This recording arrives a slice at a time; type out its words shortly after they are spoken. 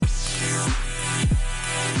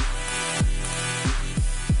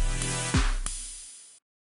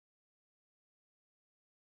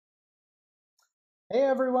Hey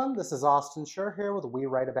everyone, this is Austin Schur here with We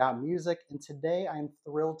Write About Music, and today I'm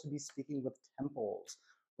thrilled to be speaking with Temples.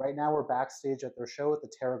 Right now we're backstage at their show at the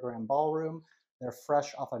Terragram Ballroom. They're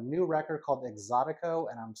fresh off a new record called Exotico,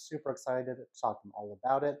 and I'm super excited to talk to them all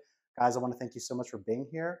about it. Guys, I want to thank you so much for being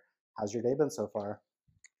here. How's your day been so far?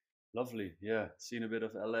 Lovely, yeah. Seen a bit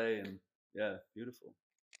of LA and yeah, beautiful.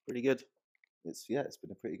 Pretty good. It's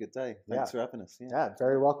been a pretty good day. Yeah, Thanks for having us. Yeah. yeah,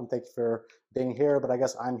 very welcome. Thank you for being here, but I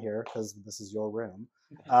guess I'm here because this is your room.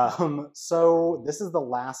 So this is the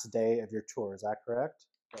last day of your tour, is that correct?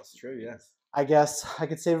 That's true, yes. I guess I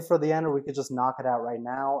could save it for the end, or we could just knock it out right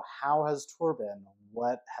now. How has tour been?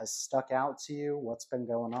 What has stuck out to you? What's been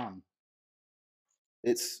going on?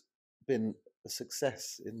 It's been a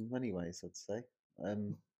success in many ways, I'd say.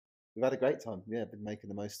 We've had a great time. Yeah, been making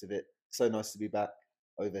the most of it. So nice to be back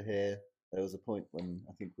over here. There was a point when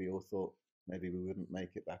I think we all thought maybe we wouldn't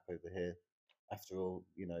make it back over here after all,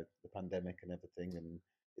 the pandemic and everything, and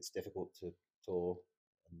it's difficult to tour.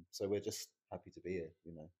 So we're just happy to be here.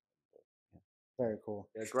 Yeah. Very cool.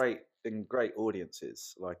 Yeah, been great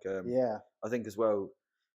audiences. Yeah, I think as well,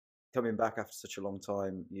 coming back after such a long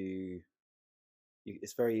time,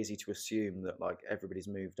 it's very easy to assume that like everybody's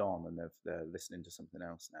moved on and they're listening to something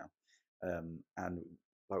else now. And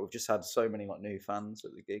like we've just had so many like new fans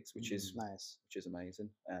at the gigs, nice. which is amazing.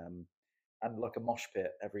 And like a mosh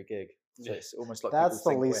pit every gig, so it's almost like people That's the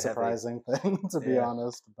think least we're heavy. surprising thing, to be Yeah,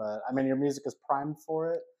 honest. But I mean, your music is primed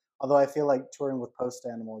for it. Although I feel like touring with Post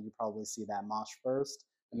Animal, you probably see that mosh first,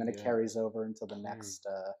 and then it Yeah. carries over into the next.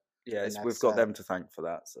 yeah. The We've next got set. them to thank for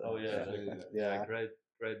that. So Oh yeah, Absolutely. yeah, Yeah.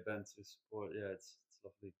 great band to support. Yeah, it's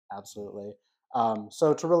lovely. Absolutely.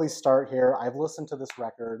 So to really start here, I've listened to this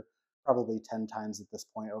record probably 10 times at this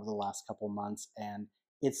point over the last couple months, and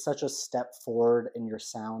it's such a step forward in your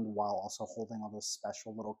sound while also holding all those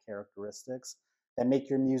special little characteristics that make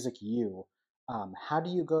your music you. How do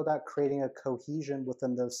you go about creating a cohesion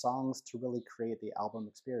within those songs to really create the album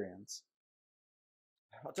experience?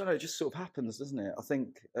 I don't know. It just sort of happens, doesn't it? I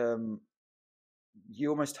think you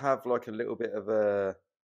almost have like a little bit of a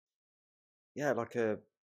yeah, like a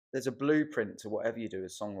there's a blueprint to whatever you do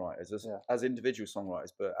as songwriters, Yeah, as individual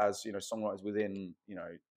songwriters, but as songwriters within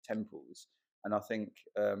temples. And I think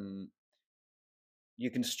you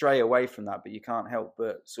can stray away from that, but you can't help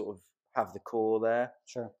but sort of have the core there.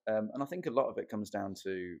 sure. And I think a lot of it comes down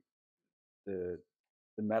to the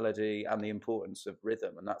the melody and the importance of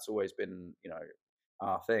rhythm, and that's always been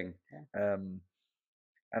our thing. Yeah. Um,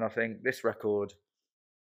 and I think this record,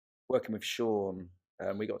 working with Sean,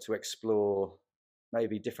 we got to explore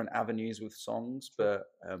maybe different avenues with songs, but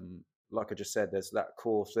like I just said, there's that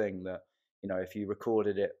core thing that if you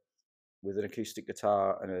recorded it with an acoustic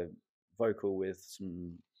guitar and a vocal with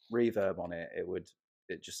some reverb on it,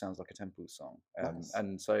 it just sounds like a temple song. Nice.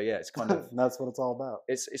 And so yeah, it's kind of That's what it's all about.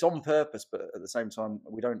 it's on purpose, but at the same time,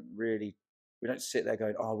 we don't sit there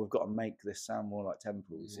going, oh, we've got to make this sound more like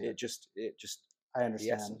temples. Yeah. It just I the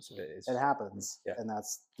understand. essence of it is It happens, yeah. and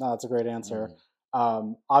that's no, that's a great answer.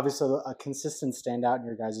 Mm. Obviously, a consistent standout in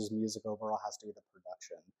your guys' music overall has to be the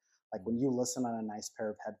production. Like when Mm. you listen on a nice pair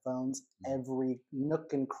of headphones, Mm. every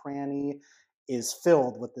nook and cranny is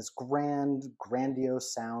filled with this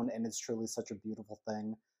grandiose sound, and it's truly such a beautiful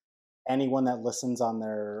thing. Anyone that listens on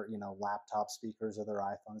their laptop speakers or their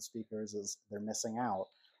iPhone speakers is they're missing out.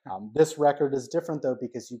 This record is different though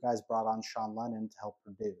because you guys brought on Sean Lennon to help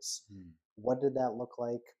produce. Mm. What did that look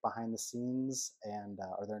like behind the scenes? And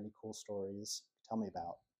are there any cool stories? Tell me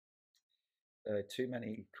about. Too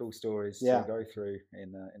many cool stories to Yeah, go through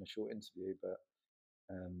in a short interview, but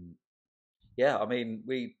um, yeah, I mean,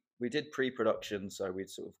 we did pre-production, so we'd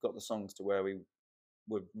sort of got the songs to where we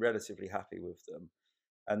were relatively happy with them,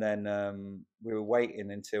 and then we were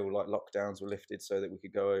waiting until like lockdowns were lifted so that we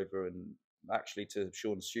could go over and actually to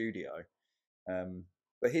Sean's studio. Um,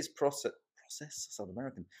 but his process, South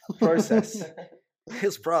American process,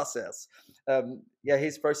 his process, yeah,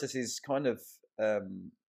 his process is kind of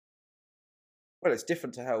well, it's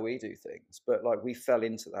different to how we do things, but like we fell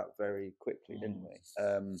into that very quickly, didn't we?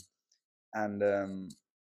 And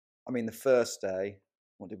I mean, the first day,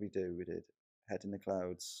 what did we do? We did Head in the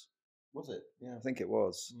Clouds. Was it? Yeah. I think it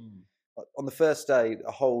was. Mm. On the first day,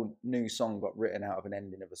 a whole new song got written out of an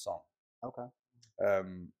ending of a song. okay.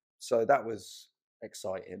 Um, so that was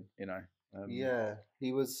exciting. Yeah,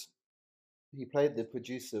 he played the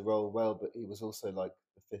producer role well, but he was also like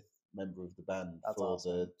the fifth member of the band That's for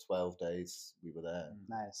awesome. the 12 days we were there.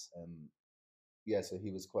 Nice. Yeah, so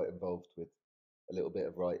he was quite involved with a little bit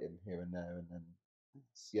of writing here and there, and then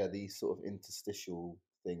yeah, these sort of interstitial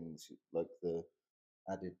things like the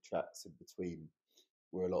added tracks in between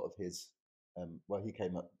were a lot of his well, he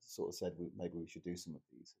came up, sort of said maybe we should do some of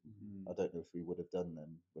these. I don't know if we would have done them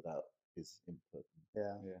without his input.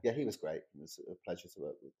 Yeah. Yeah, he was great. It was a pleasure to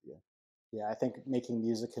work with. Yeah. Yeah, I think making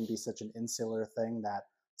music can be such an insular thing that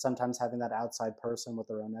sometimes having that outside person with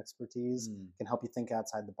their own expertise can help you think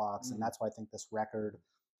outside the box. And that's why I think this record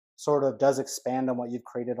sort of does expand on what you've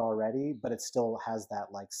created already, but it still has that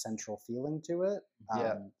like central feeling to it.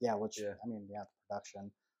 Yeah, which I mean, yeah, the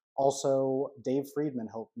production. Also, Dave Friedman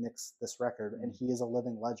helped mix this record, and he is a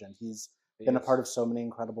living legend. He's been a part of so many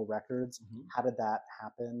incredible records. How did that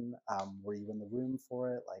happen? Were you in the room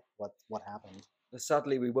for it? Like, what happened?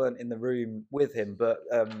 Sadly, we weren't in the room with him, but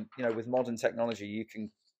you know, with modern technology,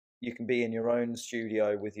 you can be in your own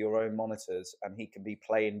studio with your own monitors, and he can be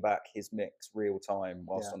playing back his mix real time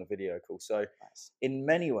whilst on a video call. So, in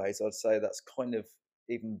many ways, I'd say that's kind of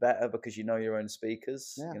even better because you know your own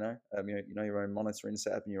speakers, you know your own monitoring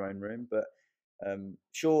setup in your own room. But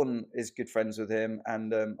Sean is good friends with him,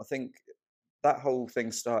 and I think that whole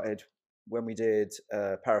thing started when we did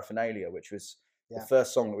Paraphernalia, which was the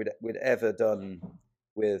first song that we'd ever done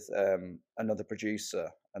with another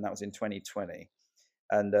producer, and that was in 2020.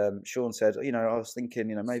 And Sean said, you know, I was thinking,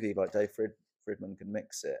 you know, maybe like Dave Friedman can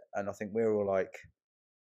mix it, and I think we were all like,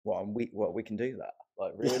 what we can do that?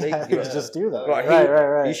 Like, really? Yeah, you could just do that. Right, right.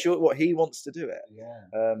 Are you sure what he wants to do it?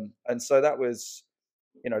 Yeah. And so that was,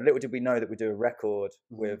 you know, little did we know that we'd do a record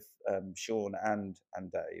with Sean and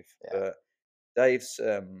Dave. But Dave's,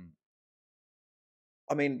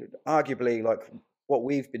 I mean, arguably, like what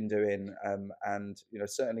we've been doing, and you know,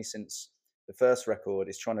 certainly since the first record,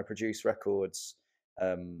 is trying to produce records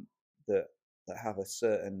that have a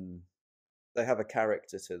certain, they have a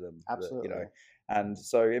character to them. Absolutely. That, you know, and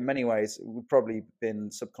so in many ways, we've probably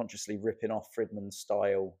been subconsciously ripping off Friedman's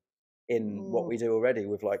style in what we do already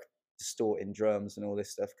with like distorting drums and all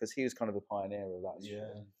this stuff, because he was kind of a pioneer of that. Yeah,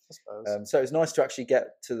 I suppose. So it's nice to actually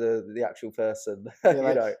get to the actual person. You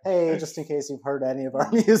like, know, hey, just in case you've heard any of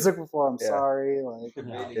our music before, I'm sorry. Like, you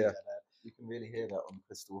can really, you can really hear that on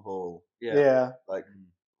Crystal Hall. Yeah. Like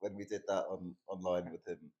when we did that online with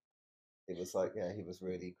him, it was like, he was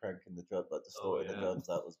really cranking the drum, like distorting the drums.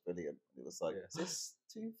 That was brilliant. It was like, is this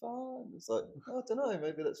too far? And it's like, I don't know,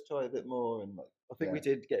 maybe let's try a bit more. And like, I think we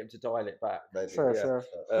did get him to dial it back. Maybe, Sure.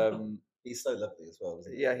 He's so lovely as well,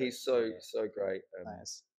 isn't he? Yeah, he's so great.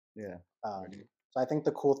 Nice. Yeah. So I think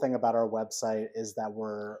the cool thing about our website is that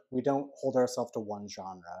we don't hold ourselves to one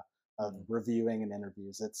genre of reviewing and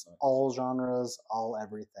interviews. It's all genres, all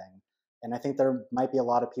everything. And I think there might be a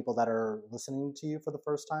lot of people that are listening to you for the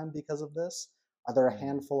first time because of this. Are there a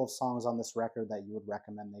handful of songs on this record that you would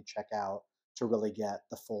recommend they check out to really get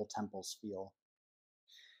the full Temples feel?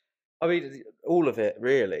 I mean, all of it,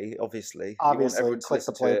 really. Obviously, click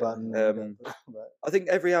the play button. I think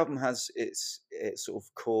every album has its sort of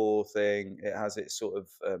core thing. It has its sort of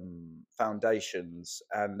foundations,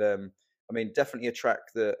 and I mean, definitely a track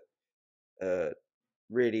that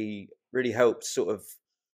really helped sort of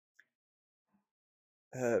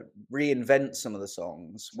reinvent some of the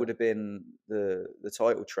songs would have been the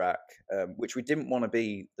title track, which we didn't want to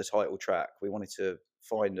be the title track. We wanted to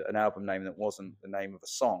find an album name that wasn't the name of a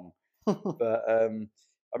song. But I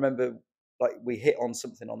remember like we hit on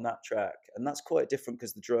something on that track, and that's quite different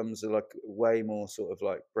because the drums are like way more sort of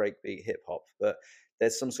like breakbeat hip hop, but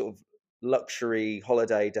there's some sort of luxury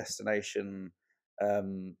holiday destination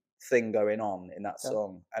thing going on in that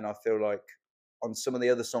song. And I feel like on some of the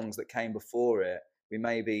other songs that came before it, we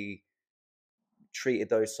maybe treated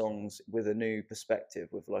those songs with a new perspective,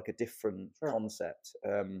 with like a different concept.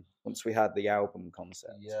 Once we had the album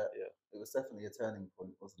concept, it was definitely a turning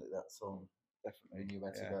point, wasn't it? That song, definitely. We knew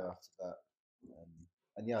where to go after that,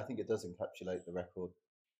 and I think it does encapsulate the record.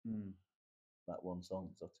 That one song,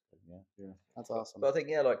 Exotica. Yeah, that's awesome. But I think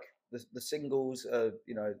like the singles are,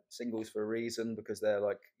 you know, singles for a reason, because they're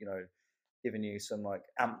like, you know, giving you some like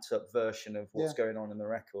amped up version of what's going on in the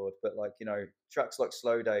record. But like, you know, tracks like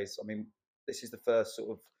Slow Days, I mean, this is the first sort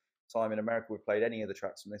of time in America we've played any of the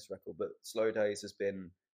tracks from this record, but Slow Days has been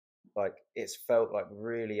like, it's felt like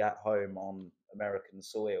really at home on American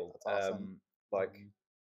soil. That's awesome. Like,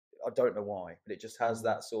 I don't know why, but it just has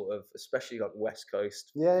that sort of, especially like West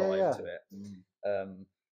Coast vibe to it. And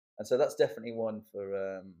so that's definitely one for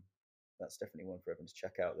everyone to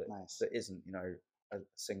check out that isn't, you know, a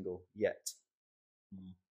single yet.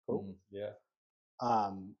 Cool. Yeah.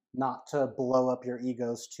 Not to blow up your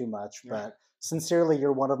egos too much, but sincerely,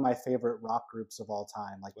 you're one of my favorite rock groups of all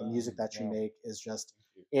time. Like the music that you make is just,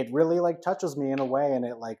 it really like touches me in a way, and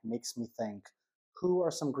it like makes me think. Who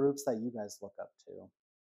are some groups that you guys look up to?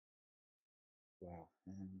 Wow.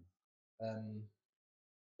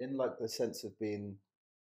 In like the sense of being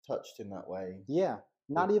touched in that way. Yeah,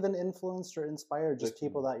 not even influenced or inspired, just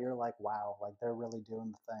people Definitely. that you're like, wow, like they're really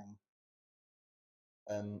doing the thing.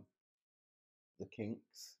 The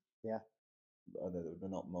Kinks. Yeah. I know they're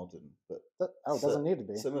not modern, but It doesn't need to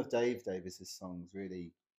be. some of Dave Davis's songs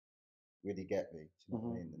really, really get me. Do you know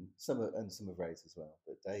what I mean? And some of Ray's as well.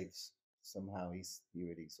 But Dave's somehow he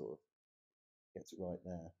really sort of gets it right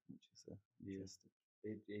there, which is interesting.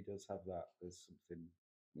 He does have that. There's something.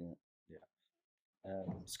 Yeah.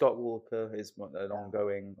 Scott Walker is an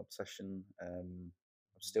ongoing obsession. I'm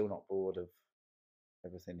still not bored of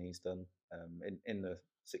everything he's done in the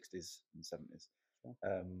 60s and 70s.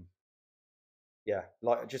 Yeah,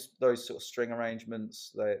 like just those sort of string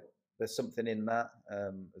arrangements. There's something in that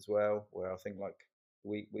as well, where I think like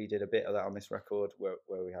we did a bit of that on this record,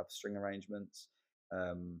 where we have string arrangements.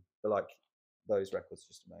 But like those records,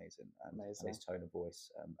 just amazing, and his tone of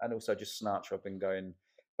voice, and also just Sinatra. I've been going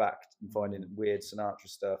back and finding weird Sinatra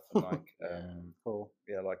stuff, and like cool.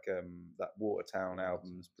 Yeah, like that Watertown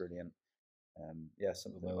album is brilliant. Yeah,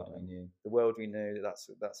 something The World like We Knew. The World We Knew. That's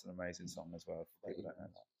an amazing song as well. People don't know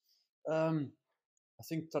that. I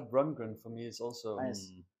think Todd Rundgren for me is also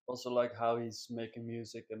Nice. also like how he's making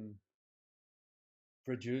music and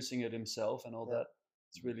producing it himself and all that.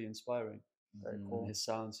 It's really inspiring. Very cool. And his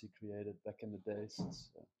sounds he created back in the days, it's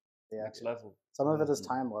next level. Some of it is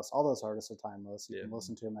timeless. All those artists are timeless. You can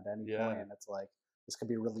listen to them at any Yeah. point, and it's like this could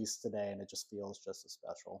be released today, and it just feels just as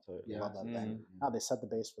special. Yeah. Love that thing. They set the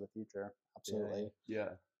base for the future. Absolutely.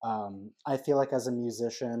 Yeah. I feel like as a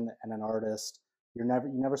musician and an artist, you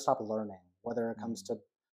never stop learning, whether it comes to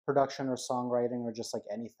production or songwriting or just like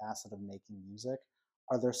any facet of making music.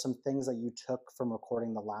 Are there some things that you took from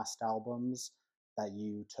recording the last albums that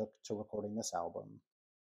you took to recording this album?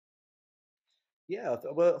 Yeah,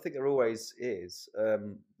 well, I think there always is.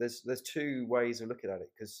 There's two ways of looking at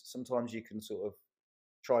it, because sometimes you can sort of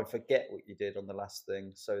try and forget what you did on the last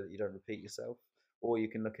thing so that you don't repeat yourself, or you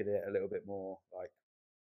can look at it a little bit more like,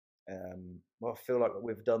 well, I feel like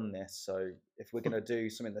we've done this, so if we're going to do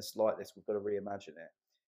something that's like this, we've got to reimagine it.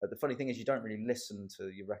 But the funny thing is, you don't really listen to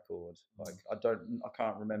your record. Like I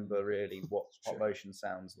can't remember really what Hot Motion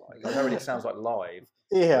sounds like. I know it sounds like live.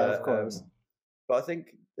 Yeah, of course. But I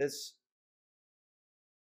think there's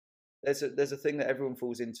a thing that everyone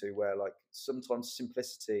falls into, where like sometimes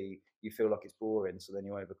simplicity you feel like it's boring, so then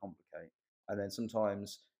you overcomplicate, and then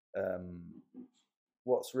sometimes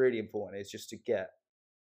what's really important is just to get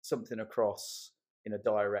something across in a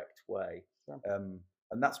direct way.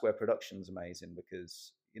 And that's where production's amazing,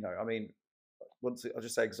 because I mean, I'll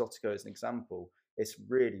just say Exotica as an example. It's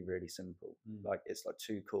really, really simple. Like it's like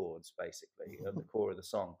 2 chords basically at the core of the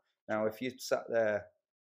song. Now if you sat there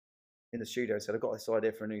in the studio and said, I've got this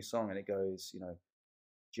idea for a new song, and it goes,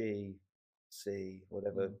 G, C,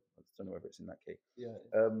 whatever, I don't know whether it's in that key.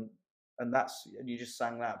 And you just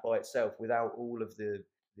sang that by itself without all of the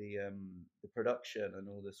production and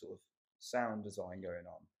all the sort of sound design going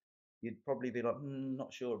on, you'd probably be like,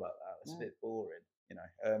 not sure about that. It's a bit boring,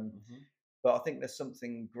 But I think there's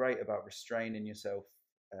something great about restraining yourself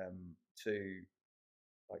to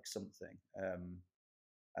like something.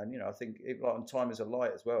 And I think like on Time Is a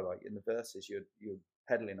Light as well, like in the verses you're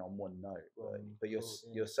pedaling on one note, right? But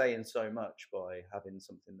you're saying so much by having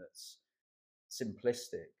something that's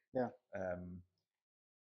simplistic. Yeah,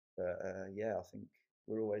 I think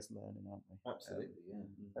we're always learning, aren't we? Absolutely, yeah.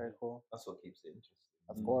 Very cool. That's what keeps it interesting.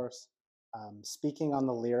 Of course. Speaking on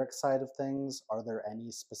the lyric side of things, are there any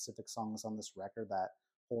specific songs on this record that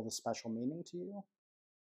hold a special meaning to you?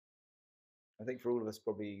 I think for all of us,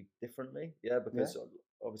 probably differently, because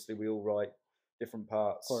obviously we all write different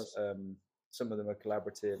parts. Of course. Some of them are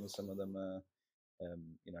collaborative, and some of them are,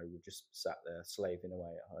 we've just sat there slaving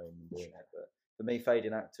away at home and doing it. But for me,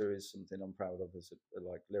 Fading Actor is something I'm proud of, as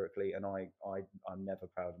like lyrically, and I'm never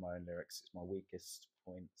proud of my own lyrics. It's my weakest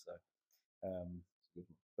point. So,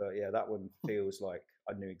 but yeah, that one feels like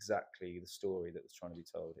I knew exactly the story that was trying to be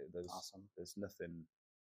told. Awesome. There's nothing.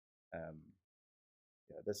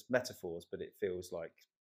 There's metaphors, but it feels like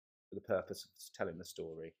for the purpose of telling the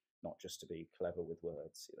story, not just to be clever with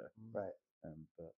words, Right. But